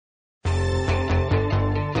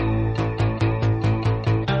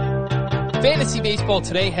Fantasy Baseball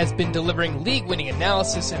Today has been delivering league-winning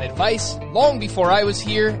analysis and advice long before I was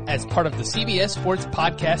here as part of the CBS Sports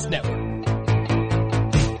Podcast Network.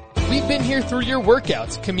 We've been here through your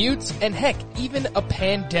workouts, commutes, and heck, even a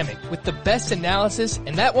pandemic with the best analysis,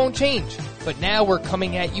 and that won't change. But now we're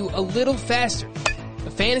coming at you a little faster. The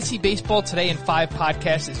Fantasy Baseball Today in 5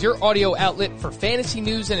 podcast is your audio outlet for fantasy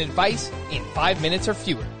news and advice in 5 minutes or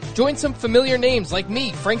fewer. Join some familiar names like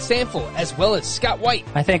me, Frank Stanfield, as well as Scott White.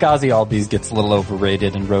 I think Ozzy Albies gets a little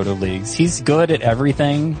overrated in roto leagues. He's good at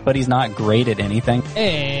everything, but he's not great at anything.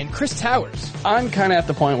 And Chris Towers. I'm kind of at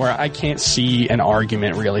the point where I can't see an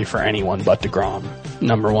argument really for anyone but DeGrom,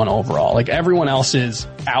 number one overall. Like everyone else's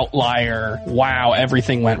outlier, wow,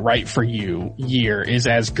 everything went right for you year is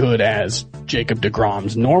as good as Jacob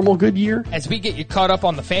DeGrom's normal good year. As we get you caught up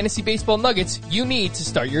on the fantasy baseball nuggets you need to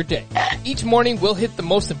start your day. Each morning we'll hit the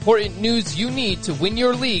most important news you need to win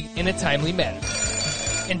your league in a timely manner.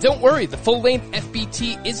 And don't worry, the full-length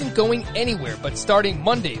FBT isn't going anywhere, but starting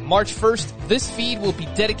Monday, March 1st, this feed will be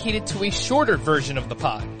dedicated to a shorter version of the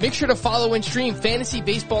pod. Make sure to follow and stream Fantasy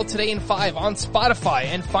Baseball Today in 5 on Spotify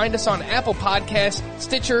and find us on Apple Podcasts,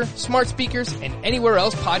 Stitcher, smart speakers, and anywhere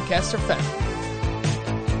else podcasts are found.